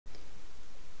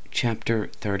Chapter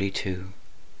 32.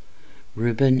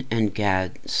 Reuben and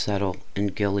Gad settle in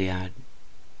Gilead.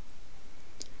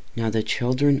 Now the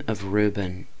children of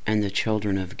Reuben and the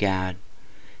children of Gad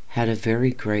had a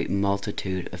very great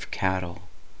multitude of cattle.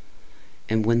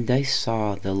 And when they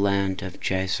saw the land of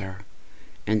Jazer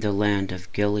and the land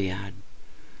of Gilead,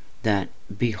 that,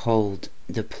 behold,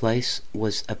 the place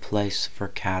was a place for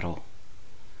cattle,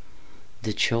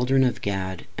 the children of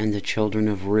Gad and the children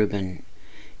of Reuben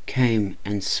came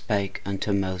and spake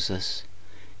unto Moses,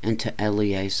 and to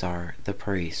Eleazar the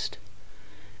priest,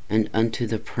 and unto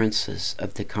the princes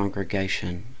of the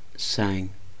congregation, saying,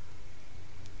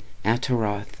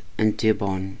 Ataroth, and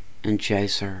Dibon, and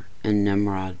Jazer, and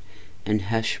Nimrod, and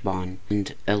Heshbon,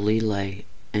 and Elileh,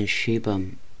 and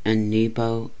Shebam, and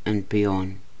Nebo, and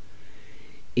Beon,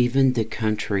 even the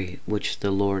country which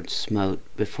the Lord smote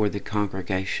before the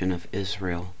congregation of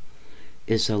Israel,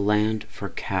 is a land for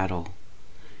cattle,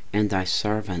 and thy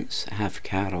servants have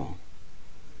cattle.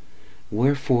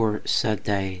 Wherefore said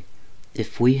they,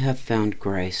 If we have found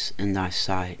grace in thy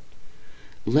sight,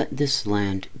 let this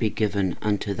land be given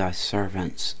unto thy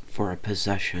servants for a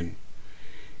possession,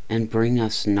 and bring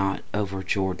us not over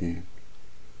Jordan.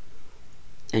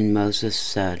 And Moses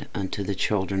said unto the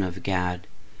children of Gad,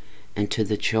 and to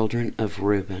the children of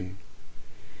Reuben,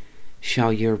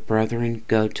 Shall your brethren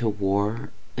go to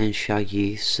war, and shall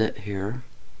ye sit here?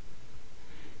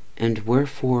 And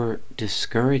wherefore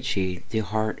discourage ye the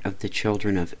heart of the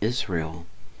children of Israel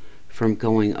from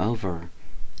going over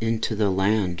into the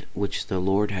land which the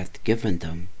Lord hath given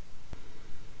them?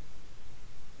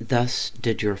 Thus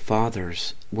did your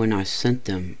fathers when I sent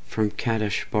them from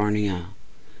Kadesh Barnea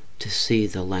to see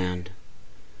the land.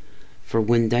 For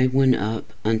when they went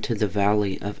up unto the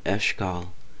valley of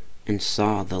Eshcol and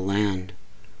saw the land,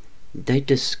 they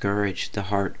discouraged the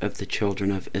heart of the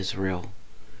children of Israel,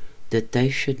 that they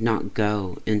should not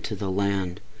go into the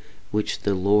land which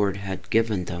the Lord had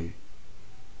given them.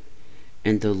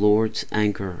 And the Lord's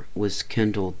anger was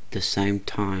kindled the same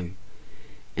time,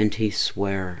 and he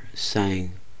sware,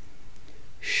 saying,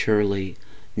 Surely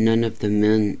none of the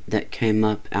men that came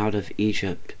up out of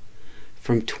Egypt,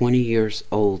 from 20 years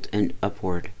old and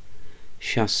upward,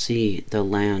 shall see the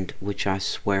land which I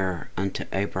sware unto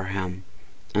Abraham,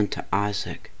 unto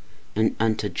Isaac, and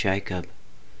unto Jacob,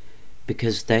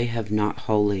 because they have not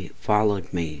wholly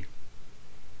followed me,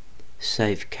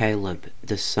 save Caleb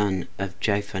the son of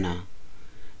Jephunneh,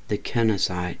 the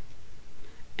Kenizzite,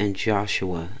 and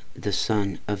Joshua the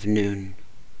son of Nun.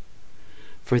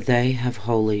 For they have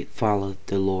wholly followed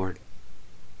the Lord.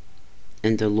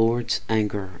 And the Lord's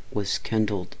anger was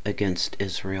kindled against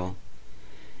Israel,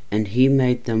 and he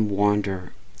made them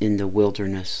wander in the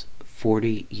wilderness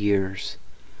 40 years,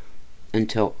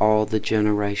 until all the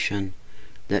generation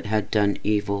that had done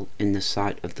evil in the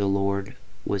sight of the Lord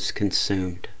was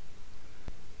consumed.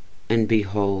 And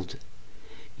behold,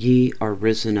 ye are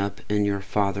risen up in your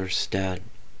father's stead,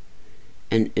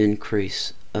 an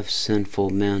increase of sinful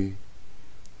men,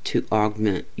 to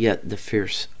augment yet the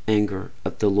fierce anger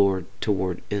of the Lord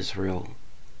toward Israel.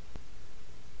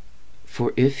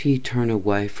 For if ye turn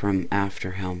away from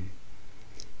after him,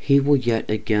 he will yet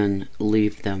again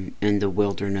leave them in the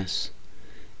wilderness,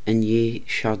 and ye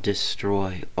shall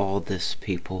destroy all this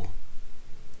people.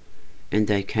 And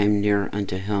they came near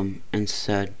unto him, and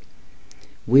said,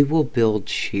 We will build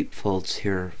sheepfolds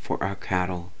here for our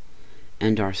cattle,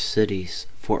 and our cities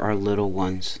for our little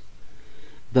ones.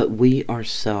 But we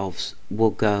ourselves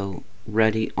will go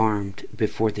ready armed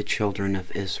before the children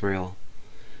of Israel,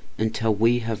 until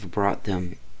we have brought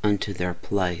them unto their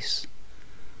place.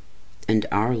 And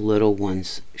our little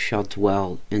ones shall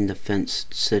dwell in the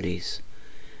fenced cities,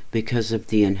 because of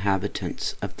the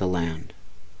inhabitants of the land.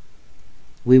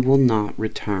 We will not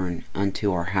return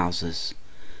unto our houses,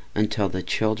 until the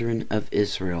children of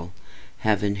Israel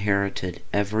have inherited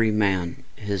every man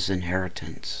his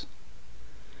inheritance.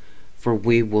 For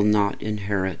we will not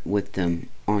inherit with them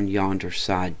on yonder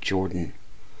side Jordan,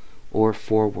 or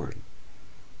forward,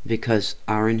 because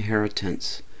our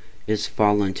inheritance is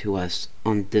fallen to us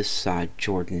on this side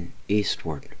Jordan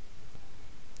eastward.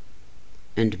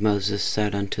 And Moses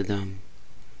said unto them,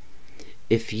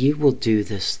 If ye will do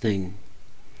this thing,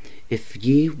 if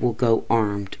ye will go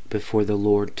armed before the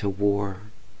Lord to war,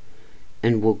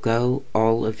 and will go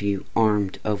all of you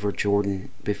armed over Jordan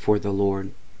before the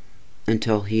Lord,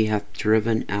 until he hath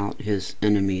driven out his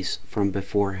enemies from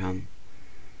before him,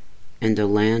 and the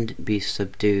land be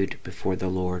subdued before the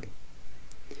Lord,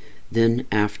 then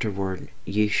afterward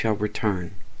ye shall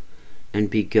return, and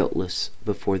be guiltless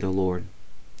before the Lord,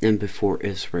 and before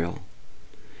Israel,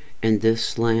 and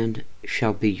this land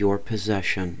shall be your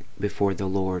possession before the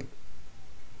Lord.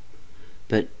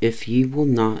 But if ye will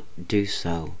not do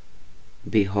so,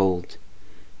 behold,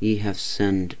 ye have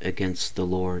sinned against the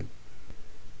Lord.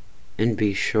 And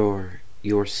be sure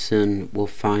your sin will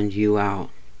find you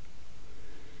out.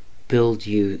 Build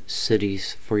you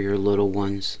cities for your little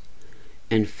ones,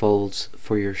 and folds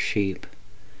for your sheep,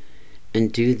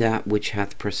 and do that which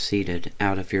hath proceeded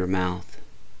out of your mouth.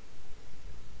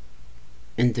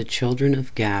 And the children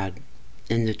of Gad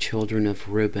and the children of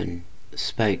Reuben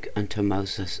spake unto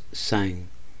Moses, saying,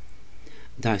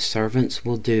 Thy servants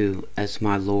will do as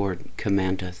my Lord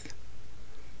commandeth.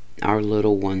 Our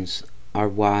little ones, our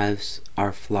wives,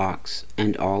 our flocks,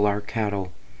 and all our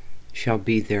cattle shall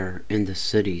be there in the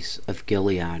cities of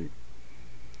Gilead.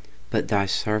 But thy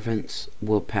servants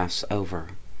will pass over,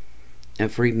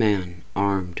 every man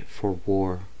armed for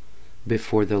war,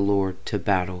 before the Lord to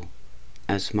battle,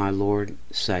 as my Lord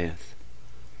saith.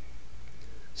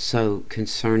 So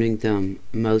concerning them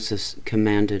Moses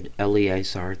commanded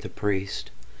Eleazar the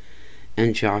priest,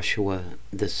 and Joshua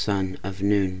the son of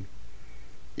Nun,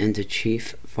 and the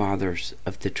chief fathers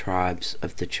of the tribes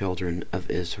of the children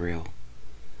of Israel.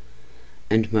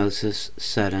 And Moses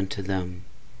said unto them,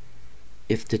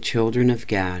 If the children of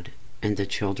Gad and the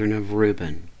children of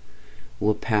Reuben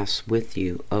will pass with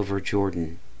you over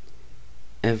Jordan,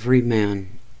 every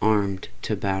man armed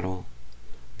to battle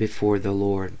before the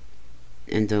Lord,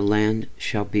 and the land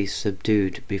shall be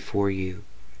subdued before you,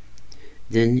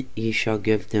 then ye shall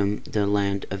give them the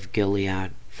land of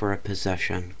Gilead for a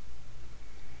possession.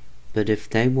 But if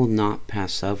they will not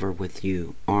pass over with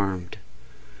you armed,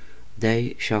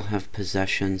 they shall have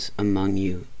possessions among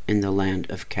you in the land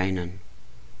of Canaan.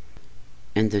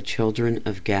 And the children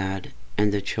of Gad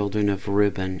and the children of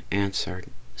Reuben answered,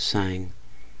 saying,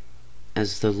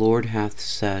 As the Lord hath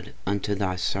said unto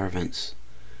thy servants,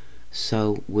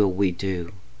 so will we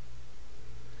do.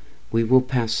 We will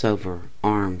pass over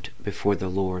armed before the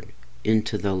Lord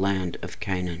into the land of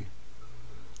Canaan,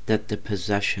 that the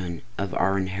possession of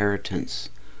our inheritance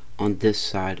on this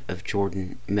side of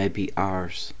Jordan may be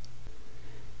ours.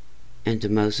 And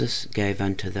Moses gave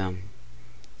unto them,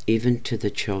 even to the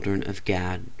children of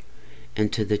Gad,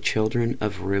 and to the children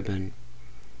of Reuben,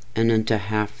 and unto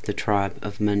half the tribe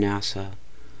of Manasseh,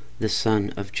 the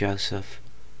son of Joseph,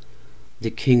 the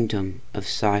kingdom of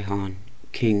Sihon,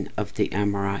 king of the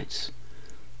Amorites,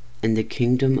 and the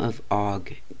kingdom of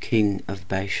Og, king of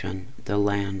Bashan, the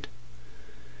land,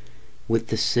 with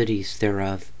the cities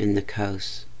thereof in the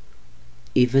coasts,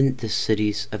 even the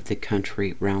cities of the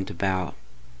country round about.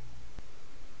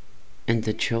 And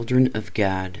the children of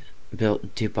Gad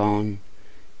built Dibon,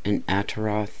 and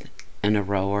Ataroth, and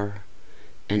Aroer,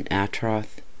 and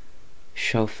Atroth,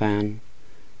 Shophan,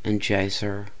 and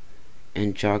Jazer,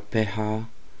 and Jogbehah,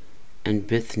 and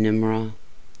Beth-nimrah,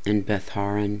 and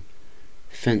Beth-haran,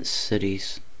 fenced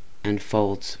cities, and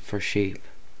folds for sheep.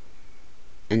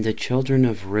 And the children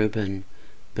of Reuben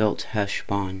built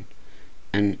Heshbon,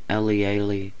 and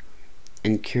Elealeh,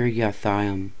 and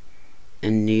Kiriathaim,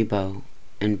 and Nebo,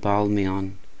 and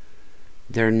Baalmeon,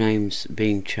 their names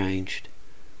being changed,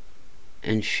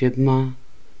 and Shibmah,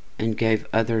 and gave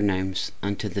other names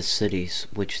unto the cities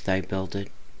which they builded.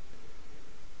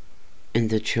 And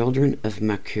the children of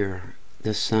Machir,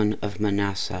 the son of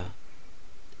Manasseh,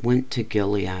 went to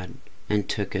Gilead, and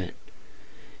took it,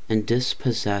 and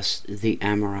dispossessed the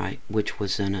Amorite which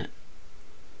was in it.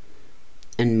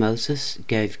 And Moses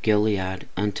gave Gilead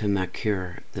unto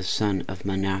Machir, the son of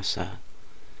Manasseh,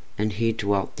 and he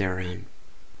dwelt therein.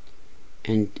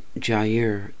 And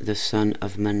Jair, the son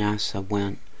of Manasseh,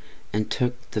 went and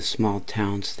took the small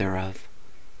towns thereof,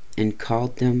 and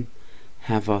called them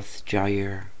Havoth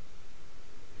Jair.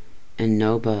 And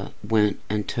Nobah went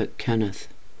and took Kenath,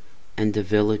 and the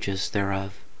villages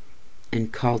thereof,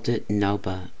 and called it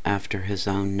Nobah after his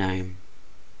own name.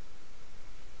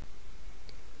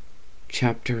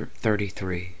 Chapter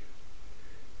 33.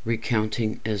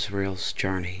 Recounting Israel's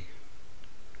journey.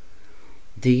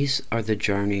 These are the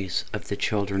journeys of the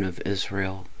children of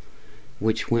Israel,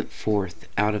 which went forth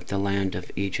out of the land of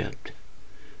Egypt,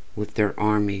 with their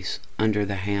armies under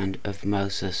the hand of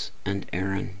Moses and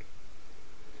Aaron.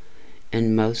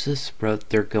 And Moses wrote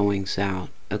their goings out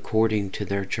according to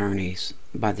their journeys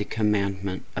by the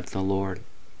commandment of the Lord.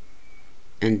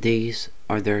 And these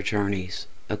are their journeys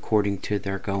according to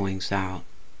their goings out.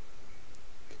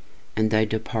 And they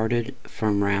departed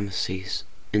from Ramesses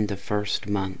in the 1st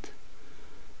month,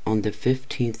 on the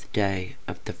 15th day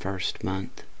of the 1st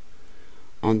month.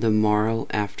 On the morrow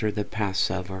after the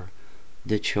Passover,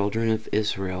 the children of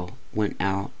Israel went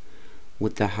out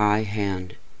with the high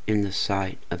hand in the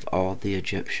sight of all the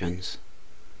Egyptians.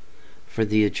 For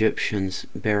the Egyptians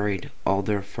buried all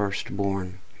their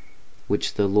firstborn,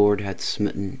 which the Lord had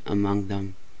smitten among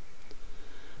them.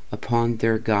 Upon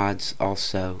their gods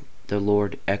also the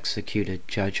Lord executed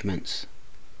judgments.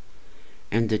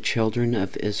 And the children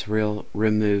of Israel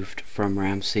removed from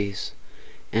Ramses,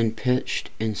 and pitched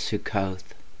in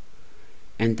Succoth.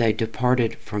 And they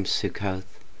departed from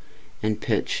Succoth, and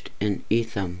pitched in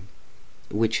Etham,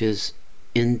 which is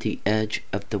in the edge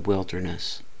of the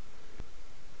wilderness.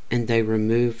 And they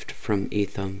removed from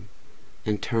Etham,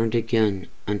 and turned again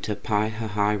unto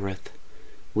Pi-hahiroth,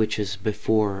 which is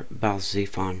before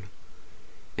Baal-zephon,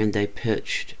 and they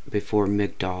pitched before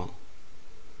Migdol.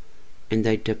 And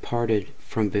they departed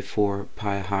from before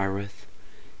Pi-hahiroth,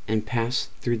 and passed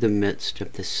through the midst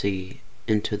of the sea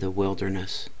into the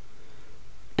wilderness,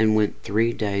 and went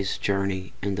 3 days'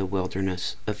 journey in the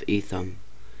wilderness of Etham,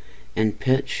 and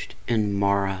pitched in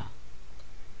Marah.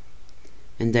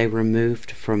 And they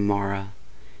removed from Marah,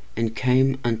 and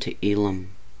came unto Elim.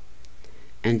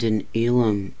 And in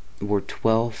Elim were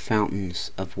 12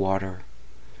 fountains of water,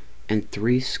 and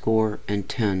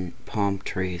 70 palm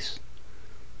trees,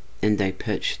 and they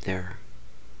pitched there.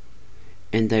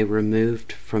 And they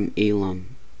removed from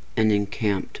Elim, and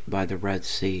encamped by the Red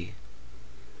Sea.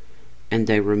 And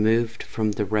they removed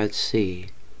from the Red Sea,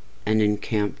 and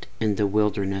encamped in the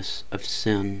wilderness of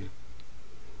Sin.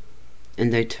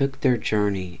 And they took their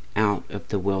journey out of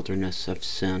the wilderness of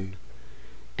Sin,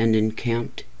 and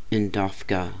encamped in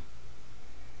Dophgah.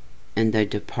 And they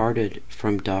departed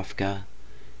from Dophgah,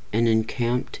 and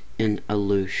encamped in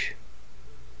Alush.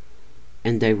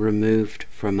 And they removed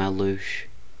from Alush,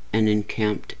 and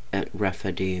encamped at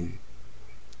Rephidim,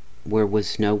 where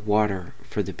was no water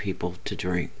for the people to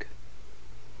drink.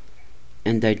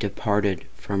 And they departed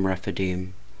from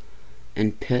Rephidim,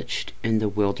 and pitched in the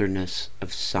wilderness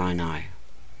of Sinai.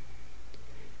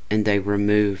 And they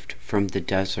removed from the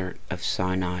desert of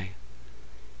Sinai,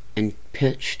 and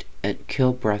pitched at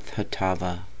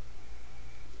Kilbreth-Hatava.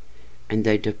 And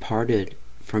they departed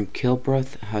from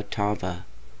Kilbreth-Hatava,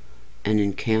 and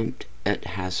encamped at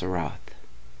Hazeroth.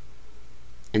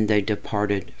 And they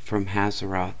departed from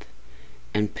Hazeroth,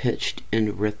 and pitched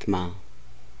in Rithmah.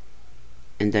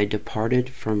 And they departed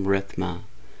from Rithmah,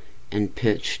 and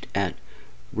pitched at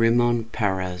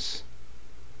Rimmon-Perez.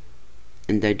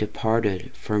 And they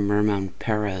departed from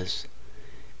Rimmon-Perez,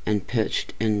 and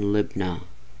pitched in Libnah.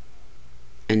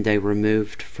 And they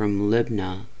removed from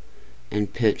Libnah,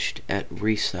 and pitched at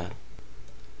Risa.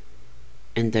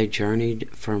 And they journeyed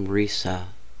from Risa,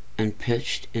 and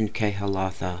pitched in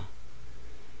Kehelatha.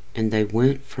 And they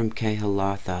went from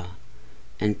Kehelatha,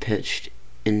 and pitched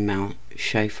in Mount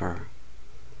Shapher.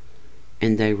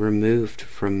 And they removed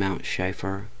from Mount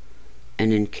Shapher,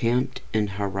 and encamped in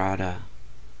Harada.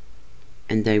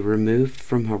 And they removed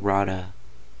from Harada,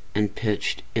 and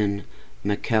pitched in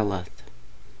Machelath.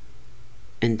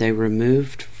 And they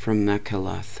removed from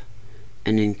Machelath,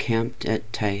 and encamped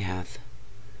at Tahath.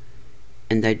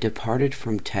 And they departed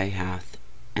from Tahath,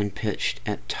 and pitched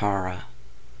at Tara.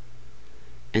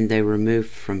 And they removed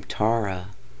from Tara,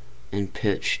 and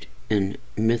pitched in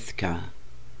Mithkah.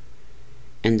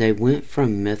 And they went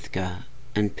from Mithkah,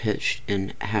 and pitched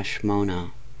in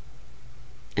Hashmonah.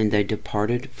 And they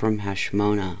departed from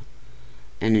Hashmonah,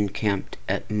 and encamped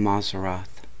at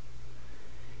Moseroth.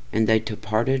 And they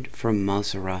departed from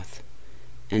Moseroth,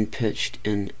 and pitched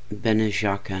in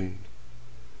Benejaakan.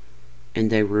 And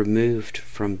they removed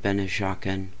from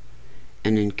Benejaakan,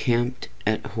 and encamped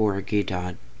at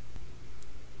Horhaggidgad.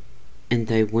 And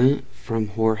they went from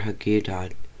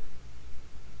Horhaggidgad,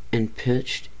 and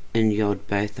pitched in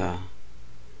Yotbatha.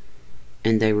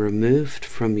 And they removed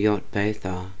from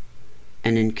Yotbatha,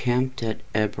 and encamped at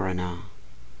Ebronah.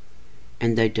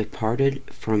 And they departed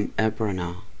from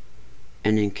Ebronah,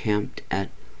 and encamped at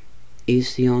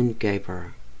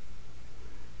Ezion-Geber.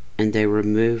 And they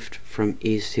removed from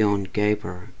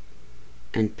Ezion-Geber,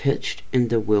 and pitched in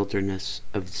the wilderness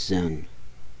of Zin,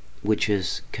 which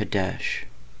is Kadesh.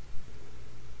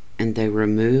 And they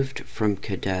removed from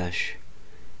Kadesh,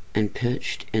 and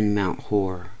pitched in Mount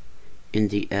Hor, in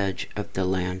the edge of the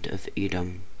land of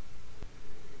Edom.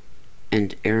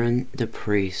 And Aaron the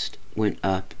priest went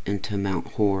up into Mount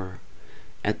Hor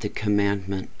at the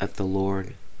commandment of the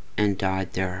Lord, and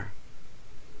died there,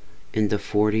 in the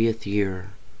 40th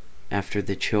year after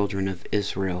the children of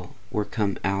Israel were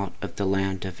come out of the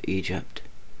land of Egypt,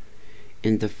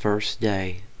 in the 1st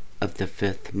day of the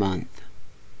 5th month.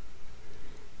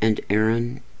 And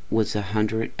Aaron was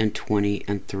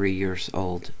 123 years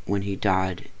old when he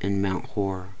died in Mount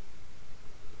Hor.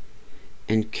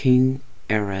 And King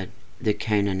Arad the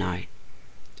Canaanite,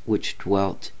 which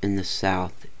dwelt in the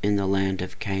south in the land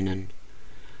of Canaan,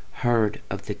 heard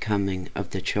of the coming of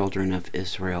the children of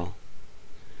Israel,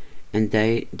 And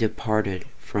they departed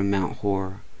from Mount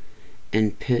Hor,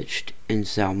 and pitched in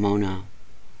Zalmonah.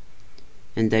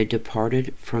 And they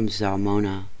departed from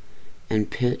Zalmonah, and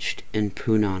pitched in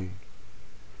Punon.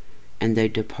 And they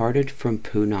departed from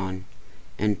Punon,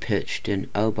 and pitched in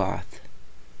Oboth.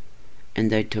 And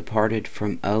they departed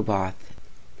from Oboth,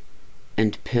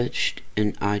 and pitched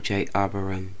in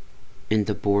Ije-Abarim, in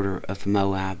the border of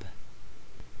Moab.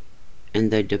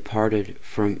 And they departed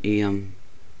from Eam,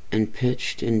 and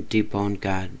pitched in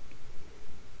Dibon-Gad.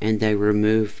 And they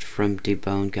removed from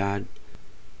Dibon-Gad,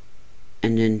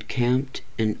 and encamped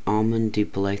in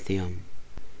Almon-Diblathaim.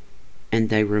 And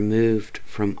they removed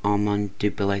from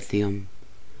Almon-Diblathaim,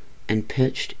 and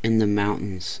pitched in the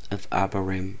mountains of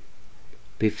Abarim,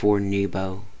 before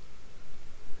Nebo.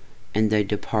 And they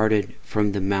departed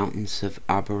from the mountains of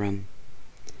Abarim,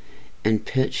 and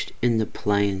pitched in the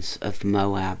plains of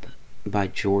Moab by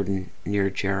Jordan near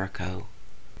Jericho.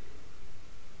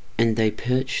 And they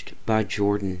pitched by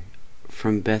Jordan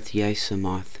from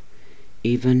Beth-Yesemoth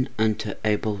even unto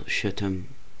Abel-Shittim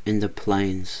in the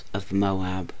plains of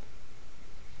Moab.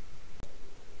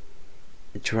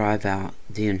 Drive out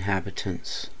the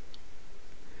inhabitants.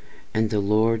 And the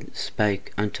Lord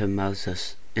spake unto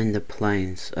Moses in the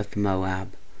plains of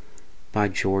Moab by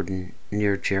Jordan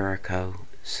near Jericho,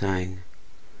 saying,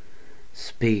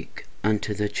 Speak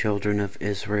unto the children of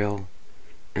Israel,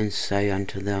 and say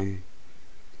unto them,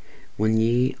 When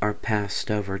ye are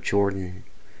passed over Jordan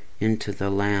into the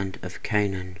land of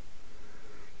Canaan,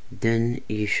 then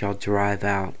ye shall drive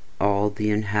out all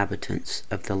the inhabitants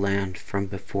of the land from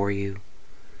before you,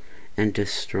 and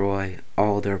destroy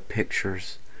all their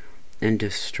pictures, and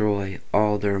destroy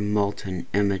all their molten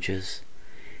images,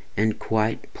 and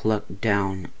quite pluck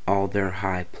down all their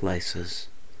high places.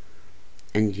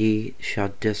 And ye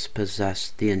shall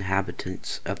dispossess the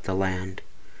inhabitants of the land,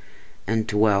 and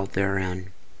dwell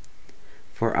therein.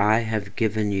 For I have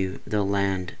given you the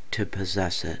land to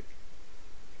possess it.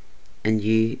 And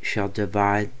ye shall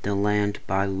divide the land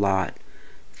by lot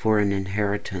for an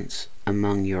inheritance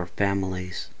among your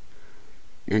families.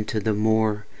 And to the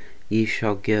more ye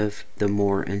shall give the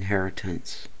more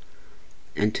inheritance,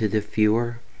 and to the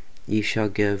fewer ye shall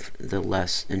give the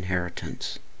less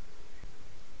inheritance.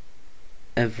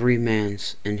 Every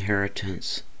man's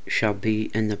inheritance shall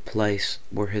be in the place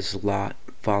where his lot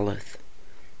falleth.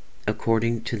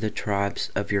 According to the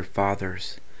tribes of your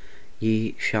fathers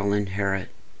ye shall inherit.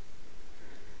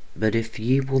 But if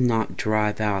ye will not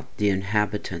drive out the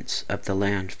inhabitants of the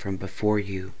land from before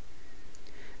you,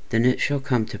 then it shall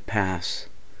come to pass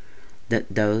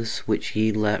that those which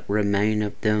ye let remain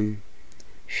of them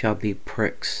shall be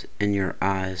pricks in your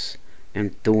eyes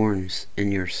and thorns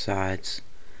in your sides,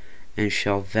 and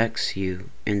shall vex you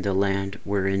in the land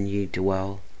wherein ye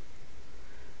dwell.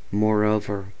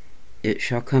 Moreover, it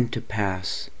shall come to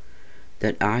pass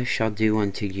that I shall do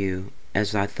unto you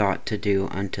as I thought to do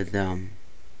unto them.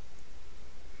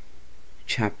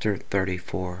 Chapter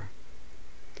 34.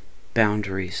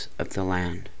 Boundaries of the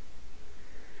land.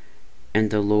 And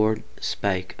the Lord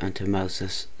spake unto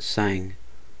Moses, saying,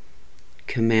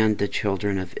 Command the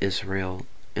children of Israel,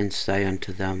 and say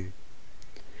unto them,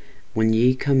 When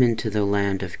ye come into the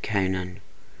land of Canaan,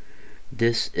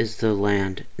 this is the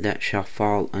land that shall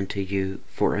fall unto you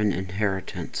for an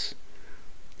inheritance,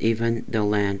 even the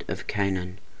land of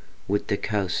Canaan, with the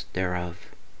coast thereof.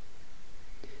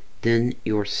 Then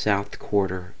your south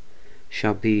quarter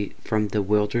shall be from the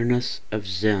wilderness of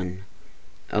Zin,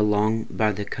 along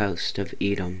by the coast of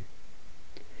Edom,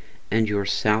 and your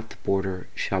south border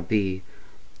shall be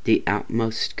the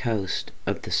outmost coast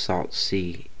of the salt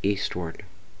sea eastward.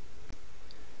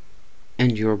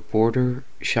 And your border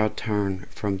shall turn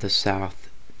from the south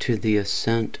to the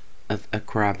ascent of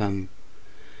Akrabim,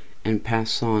 and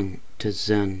pass on to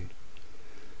Zin,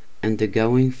 and the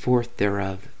going forth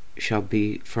thereof shall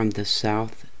be from the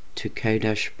south to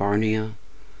Kadesh Barnea,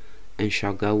 and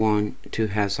shall go on to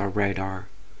Hazaradar,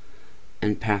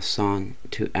 and pass on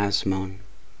to Asmon.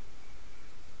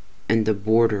 And the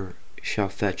border shall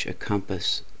fetch a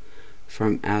compass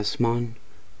from Asmon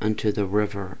unto the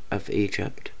river of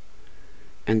Egypt,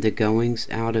 and the goings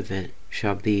out of it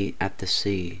shall be at the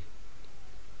sea.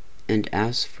 And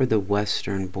as for the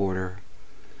western border,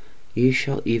 ye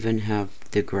shall even have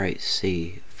the great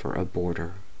sea for a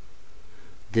border.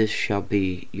 This shall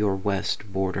be your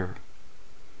west border.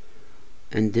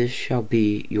 And this shall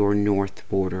be your north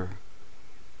border.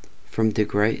 From the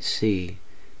great sea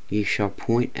ye shall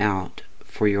point out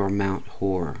for your Mount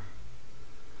Hor.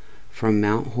 From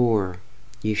Mount Hor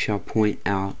ye shall point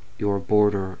out your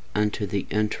border unto the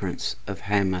entrance of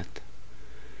Hamath,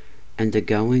 and the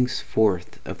goings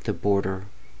forth of the border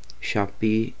shall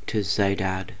be to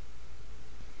Zedad,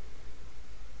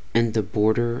 and the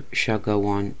border shall go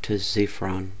on to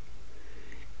Zephron,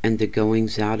 and the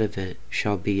goings out of it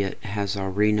shall be at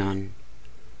Hazarenon.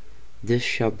 This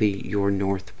shall be your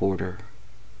north border.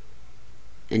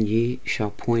 And ye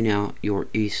shall point out your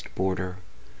east border,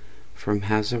 from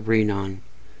Hazarenon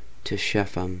to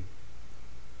Shepham,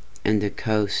 and the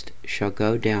coast shall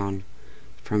go down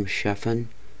from Shephan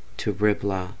to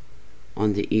Riblah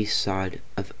on the east side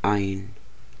of Ain,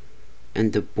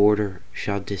 and the border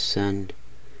shall descend,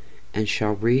 and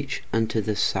shall reach unto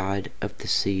the side of the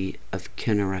sea of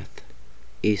Kinnereth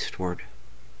eastward,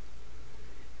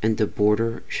 and the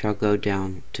border shall go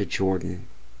down to Jordan,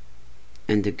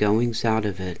 and the goings out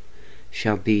of it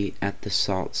shall be at the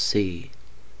salt sea.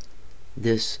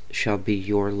 This shall be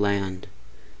your land,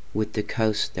 with the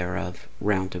coast thereof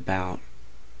round about.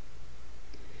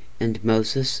 And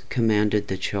Moses commanded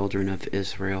the children of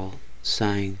Israel,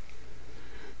 saying,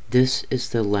 This is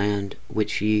the land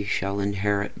which ye shall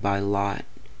inherit by lot,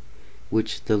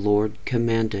 which the Lord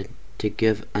commanded to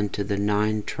give unto the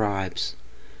 9 tribes,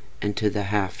 and to the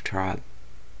half-tribe.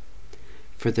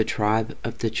 For the tribe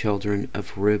of the children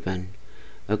of Reuben,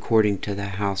 according to the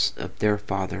house of their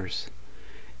fathers,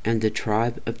 and the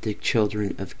tribe of the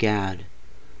children of Gad,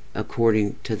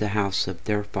 according to the house of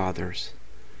their fathers,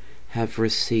 have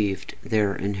received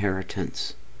their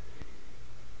inheritance.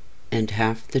 And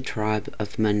half the tribe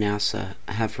of Manasseh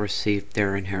have received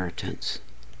their inheritance.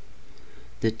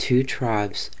 The 2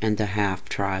 tribes and the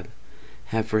half-tribe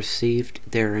have received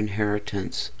their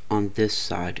inheritance on this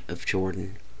side of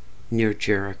Jordan, near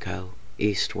Jericho,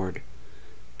 eastward,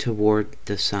 toward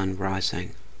the sun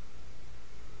rising.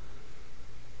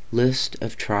 List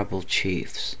of tribal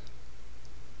chiefs.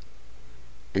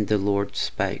 And the Lord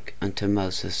spake unto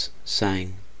Moses,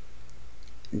 saying,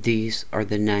 These are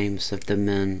the names of the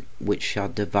men which shall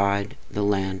divide the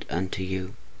land unto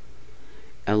you: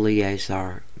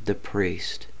 Eleazar the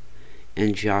priest,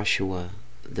 and Joshua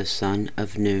the son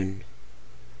of Nun.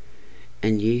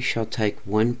 And ye shall take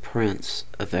 1 prince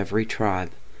of every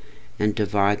tribe, and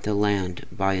divide the land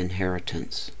by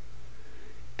inheritance.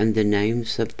 And the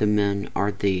names of the men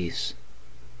are these: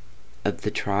 of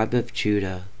the tribe of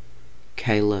Judah,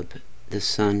 Caleb the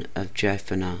son of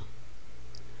Jephunneh;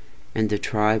 and the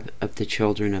tribe of the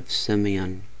children of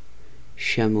Simeon,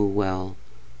 Shemuel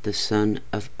the son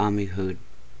of Ammihud;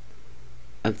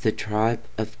 of the tribe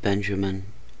of Benjamin,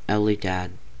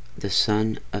 Elidad the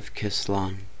son of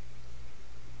Kislon;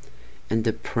 and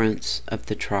the prince of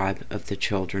the tribe of the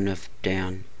children of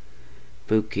Dan,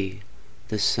 Buki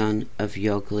the son of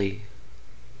Jogli;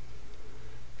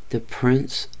 the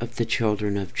prince of the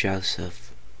children of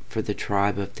Joseph, for the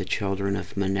tribe of the children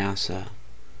of Manasseh,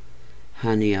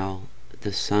 Haniel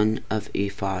the son of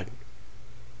Ephod;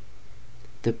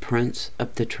 the prince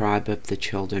of the tribe of the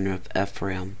children of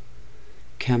Ephraim,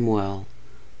 Kemuel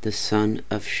the son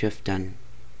of Shiftan;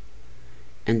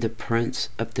 and the prince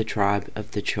of the tribe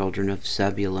of the children of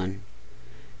Zebulun,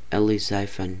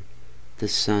 Elizaphan the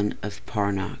son of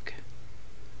Parnach;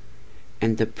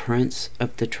 and the prince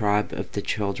of the tribe of the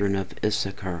children of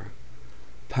Issachar,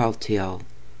 Paltiel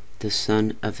the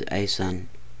son of Azan;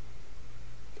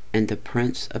 and the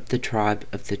prince of the tribe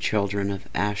of the children of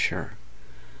Asher,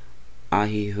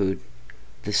 Ahihud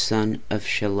the son of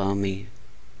Shelomi;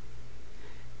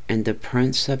 and the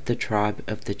prince of the tribe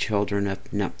of the children of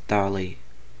Naphtali,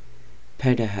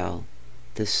 Pedahel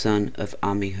the son of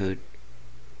Ammihud.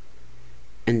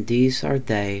 And these are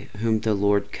they whom the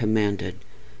Lord commanded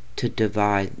to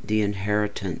divide the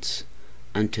inheritance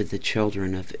unto the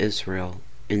children of Israel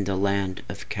in the land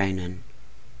of Canaan.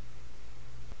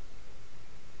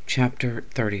 Chapter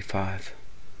 35.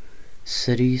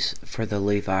 Cities for the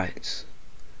Levites.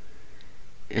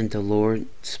 And the Lord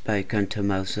spake unto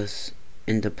Moses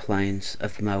in the plains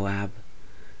of Moab,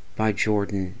 by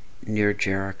Jordan near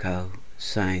Jericho,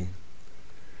 saying,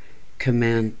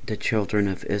 Command the children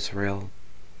of Israel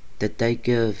that they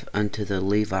give unto the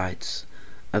Levites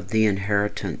of the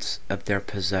inheritance of their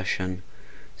possession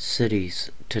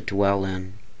cities to dwell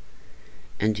in.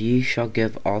 And ye shall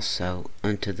give also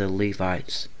unto the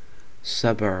Levites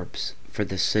suburbs for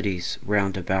the cities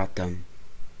round about them.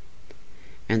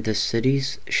 And the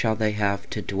cities shall they have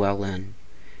to dwell in,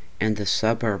 and the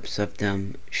suburbs of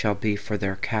them shall be for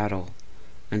their cattle,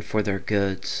 and for their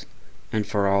goods, and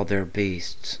for all their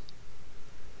beasts.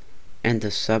 And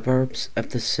the suburbs of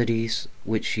the cities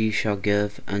which ye shall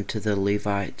give unto the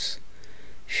Levites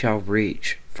shall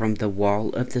reach from the wall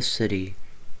of the city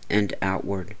and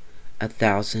outward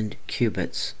 1,000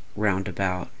 cubits round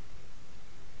about.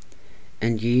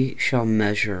 And ye shall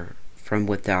measure from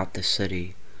without the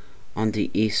city on the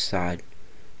east side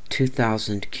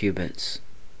 2,000 cubits,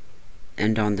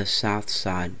 and on the south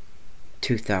side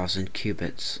 2,000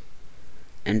 cubits,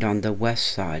 and on the west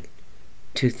side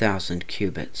 2,000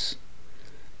 cubits,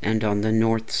 and on the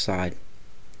north side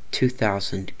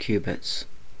 2,000 cubits,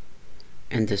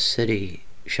 and the city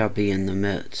shall be in the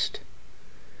midst.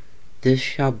 This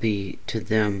shall be to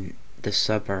them the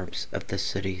suburbs of the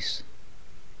cities.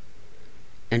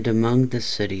 And among the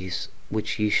cities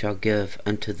which ye shall give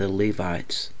unto the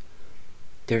Levites,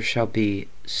 there shall be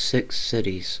 6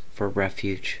 cities for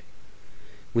refuge,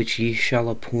 which ye shall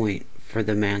appoint for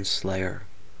the manslayer,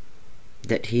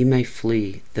 that he may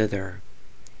flee thither,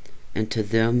 and to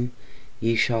them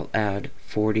ye shall add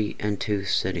 42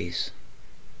 cities.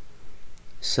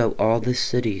 So all the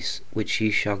cities which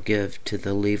ye shall give to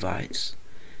the Levites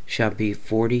shall be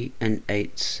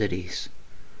 48 cities.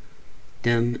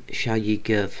 Them shall ye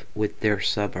give with their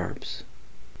suburbs.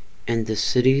 And the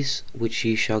cities which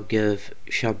ye shall give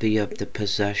shall be of the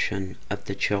possession of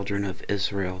the children of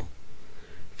Israel.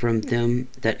 From them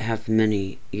that have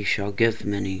many ye shall give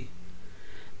many,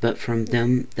 but from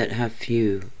them that have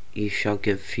few ye shall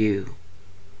give few.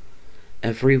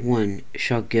 Every one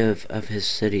shall give of his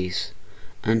cities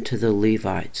unto the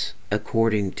Levites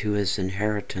according to his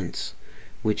inheritance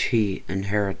which he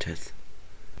inheriteth.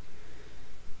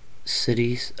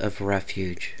 Cities of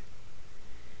refuge.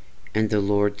 And the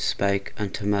Lord spake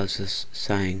unto Moses,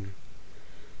 saying,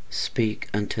 Speak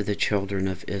unto the children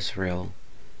of Israel,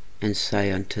 and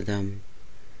say unto them,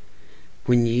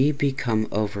 When ye be come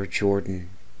over Jordan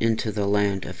into the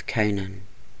land of Canaan,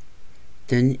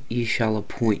 then ye shall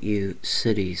appoint you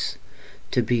cities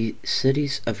to be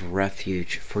cities of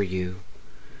refuge for you,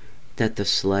 that the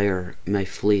slayer may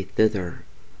flee thither,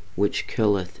 which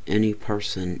killeth any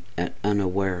person at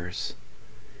unawares.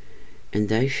 And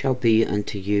they shall be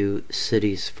unto you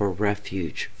cities for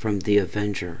refuge from the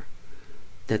avenger,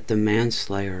 that the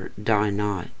manslayer die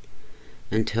not,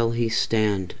 until he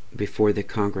stand before the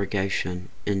congregation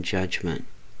in judgment.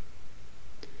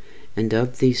 And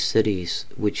of these cities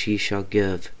which ye shall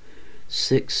give,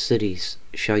 6 cities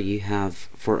shall ye have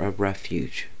for a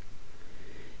refuge.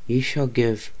 Ye shall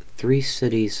give 3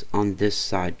 cities on this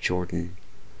side Jordan,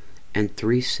 and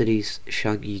 3 cities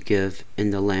shall ye give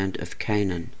in the land of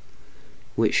Canaan,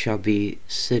 which shall be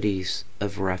cities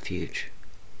of refuge.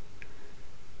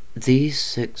 These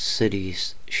 6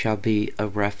 cities shall be a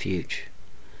refuge,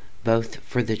 both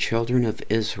for the children of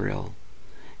Israel,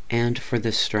 and for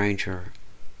the stranger,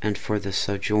 and for the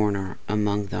sojourner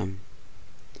among them,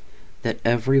 that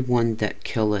every one that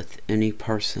killeth any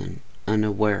person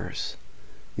unawares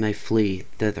may flee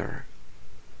thither.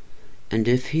 And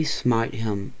if he smite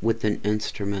him with an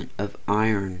instrument of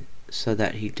iron so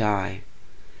that he die,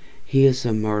 he is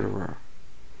a murderer.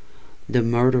 The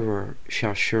murderer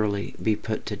shall surely be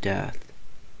put to death.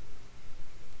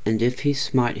 And if he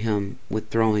smite him with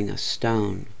throwing a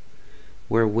stone,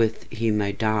 wherewith he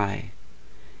may die,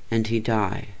 and he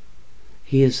die,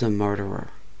 he is a murderer.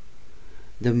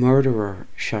 The murderer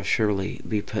shall surely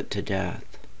be put to death.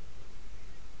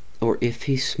 Or if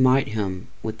he smite him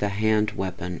with the hand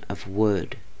weapon of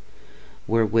wood,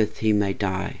 wherewith he may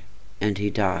die, and he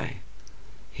die,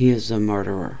 he is a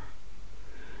murderer.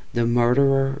 The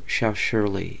murderer shall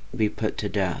surely be put to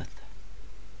death.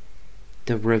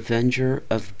 The revenger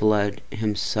of blood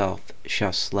himself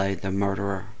shall slay the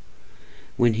murderer.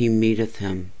 When he meeteth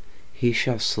him, he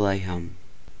shall slay him.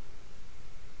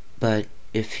 But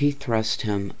if he thrust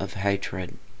him of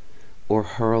hatred, or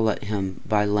hurl at him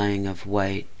by laying of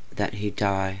weight, that he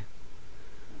die,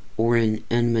 or in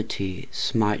enmity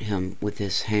smite him with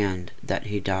his hand, that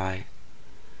he die,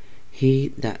 he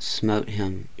that smote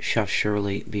him shall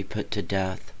surely be put to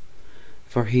death,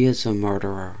 for he is a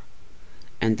murderer,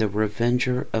 and the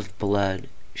revenger of blood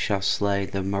shall slay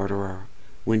the murderer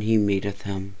when he meeteth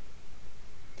him.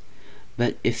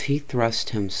 But if he thrust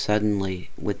him suddenly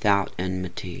without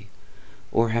enmity,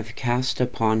 or have cast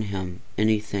upon him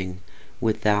anything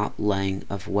without laying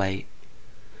of weight,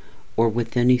 or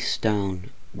with any stone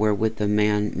wherewith a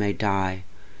man may die,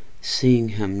 seeing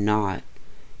him not,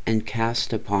 and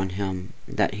cast upon him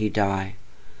that he die,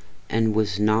 and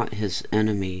was not his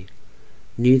enemy,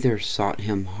 neither sought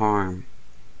him harm,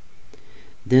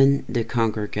 then the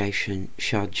congregation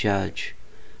shall judge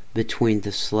between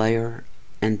the slayer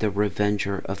and the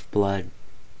revenger of blood,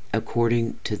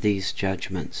 according to these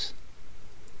judgments.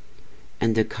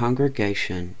 And the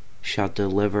congregation shall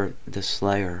deliver the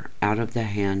slayer out of the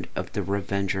hand of the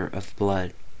revenger of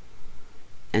blood,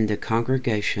 and the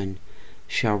congregation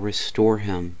shall restore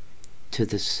him to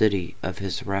the city of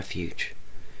his refuge,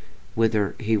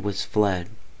 whither he was fled,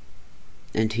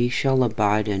 and he shall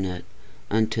abide in it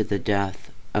unto the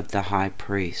death of the high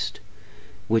priest,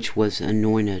 which was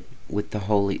anointed with the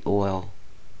holy oil.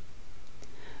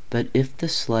 But if the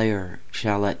slayer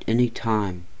shall at any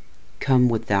time come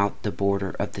without the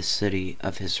border of the city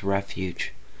of his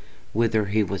refuge, whither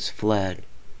he was fled,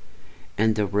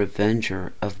 and the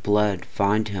revenger of blood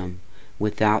find him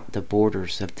without the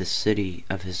borders of the city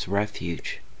of his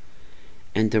refuge,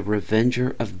 and the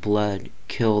revenger of blood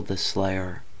kill the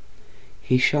slayer,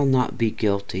 he shall not be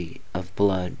guilty of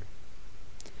blood,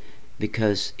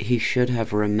 because he should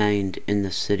have remained in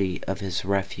the city of his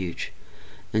refuge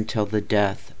until the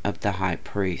death of the high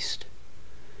priest.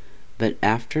 But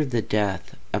after the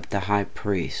death of the high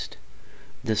priest,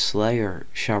 the slayer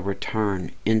shall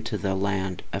return into the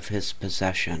land of his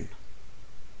possession.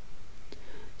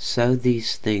 So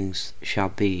these things shall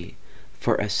be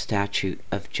for a statute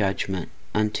of judgment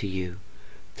unto you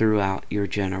throughout your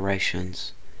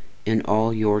generations, in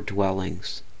all your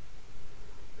dwellings.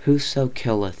 Whoso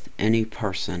killeth any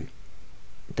person,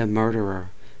 the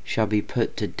murderer shall be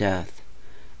put to death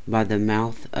by the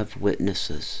mouth of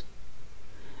witnesses.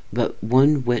 But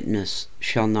one witness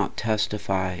shall not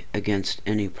testify against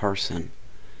any person,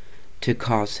 to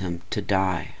cause him to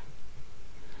die.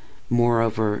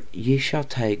 Moreover, ye shall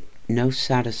take no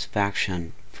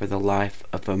satisfaction for the life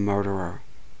of a murderer,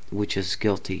 which is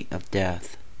guilty of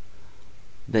death,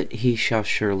 but he shall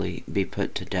surely be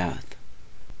put to death.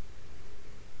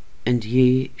 And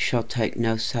ye shall take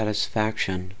no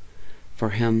satisfaction for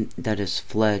him that is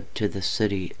fled to the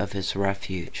city of his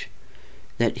refuge,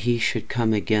 that he should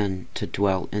come again to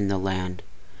dwell in the land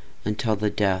until the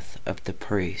death of the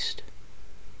priest.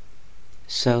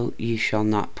 So ye shall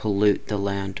not pollute the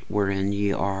land wherein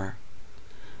ye are,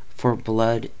 for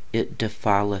blood it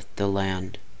defileth the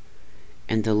land,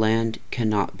 and the land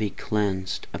cannot be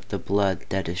cleansed of the blood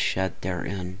that is shed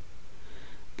therein,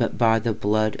 but by the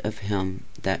blood of him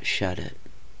that shed it.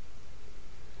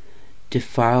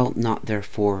 Defile not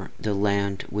therefore the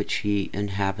land which ye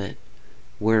inhabit,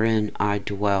 wherein I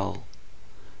dwell,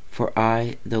 for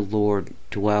I the Lord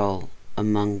dwell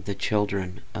among the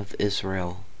children of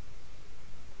Israel.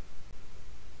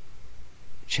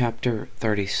 Chapter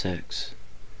 36.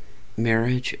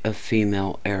 Marriage of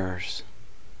female heirs.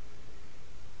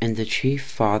 And the chief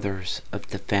fathers of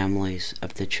the families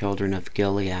of the children of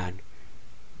Gilead,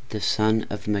 the son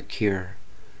of Machir,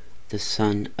 the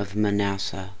son of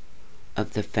Manasseh,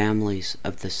 of the families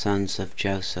of the sons of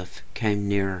Joseph, came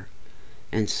near,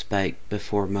 and spake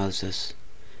before Moses,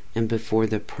 and before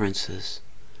the princes,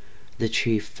 the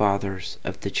chief fathers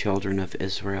of the children of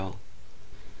Israel.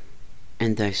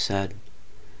 And they said,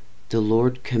 The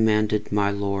Lord commanded my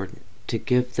Lord to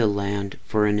give the land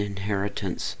for an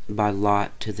inheritance by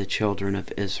lot to the children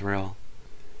of Israel.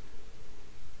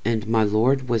 And my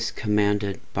Lord was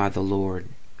commanded by the Lord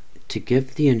to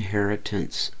give the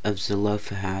inheritance of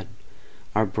Zelophehad,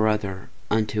 our brother,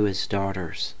 unto his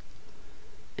daughters.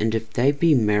 And if they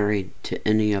be married to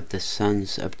any of the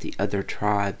sons of the other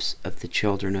tribes of the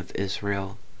children of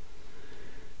Israel,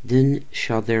 then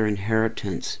shall their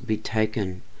inheritance be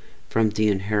taken from the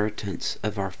inheritance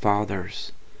of our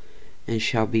fathers, and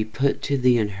shall be put to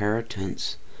the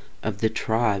inheritance of the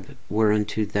tribe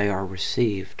whereunto they are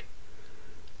received.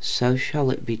 So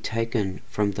shall it be taken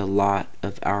from the lot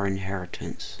of our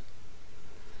inheritance.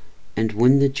 And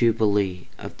when the jubilee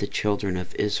of the children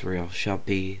of Israel shall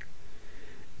be,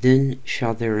 then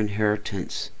shall their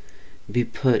inheritance be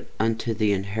put unto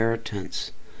the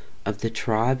inheritance of the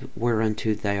tribe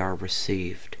whereunto they are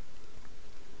received.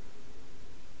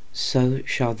 So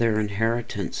shall their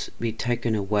inheritance be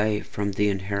taken away from the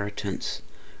inheritance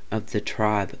of the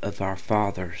tribe of our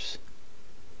fathers.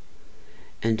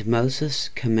 And Moses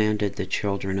commanded the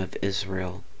children of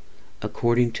Israel,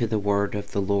 according to the word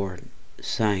of the Lord,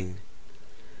 saying,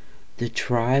 The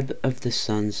tribe of the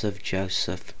sons of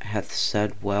Joseph hath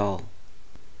said well.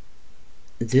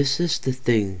 This is the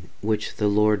thing which the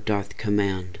Lord doth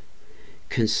command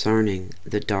concerning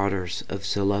the daughters of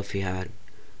Zelophehad,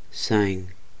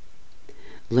 saying,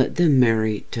 Let them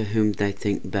marry to whom they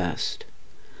think best.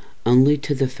 Only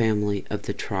to the family of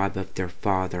the tribe of their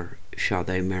father shall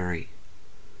they marry.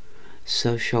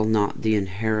 So shall not the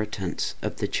inheritance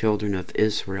of the children of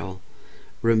Israel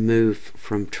remove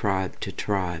from tribe to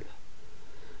tribe.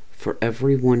 For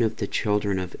every one of the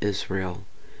children of Israel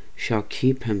shall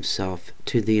keep himself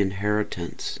to the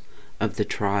inheritance of the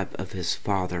tribe of his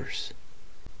fathers.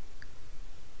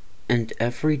 And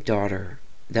every daughter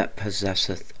that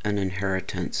possesseth an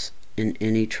inheritance in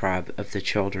any tribe of the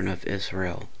children of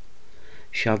Israel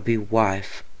shall be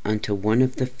wife unto one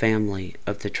of the family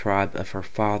of the tribe of her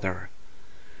father,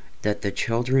 that the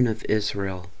children of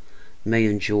Israel may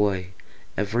enjoy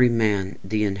every man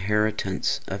the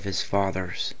inheritance of his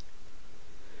fathers.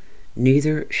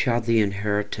 Neither shall the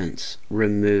inheritance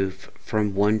remove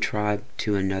from one tribe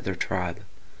to another tribe,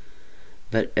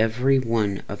 but every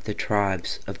one of the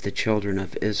tribes of the children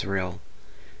of Israel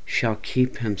shall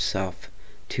keep himself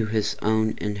to his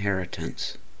own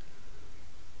inheritance.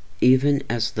 Even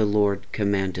as the Lord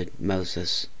commanded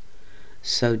Moses,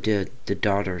 so did the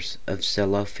daughters of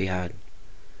Zelophehad.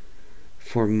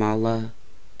 For Mahlah,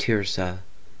 Tirzah,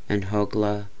 and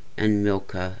Hoglah, and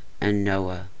Milcah, and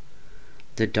Noah,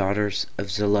 the daughters of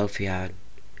Zelophehad,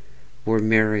 were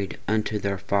married unto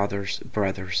their father's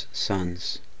brothers'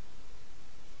 sons.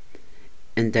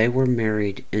 And they were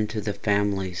married into the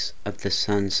families of the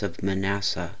sons of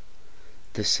Manasseh,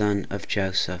 the son of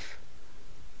Joseph,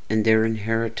 and their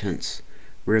inheritance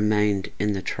remained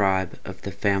in the tribe of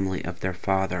the family of their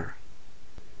father.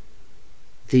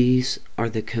 These are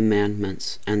the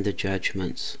commandments and the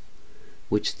judgments,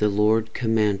 which the Lord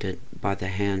commanded by the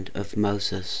hand of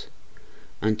Moses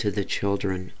unto the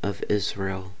children of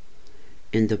Israel,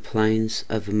 in the plains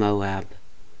of Moab,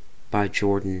 by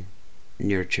Jordan,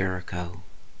 near Jericho.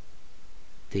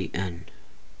 The end.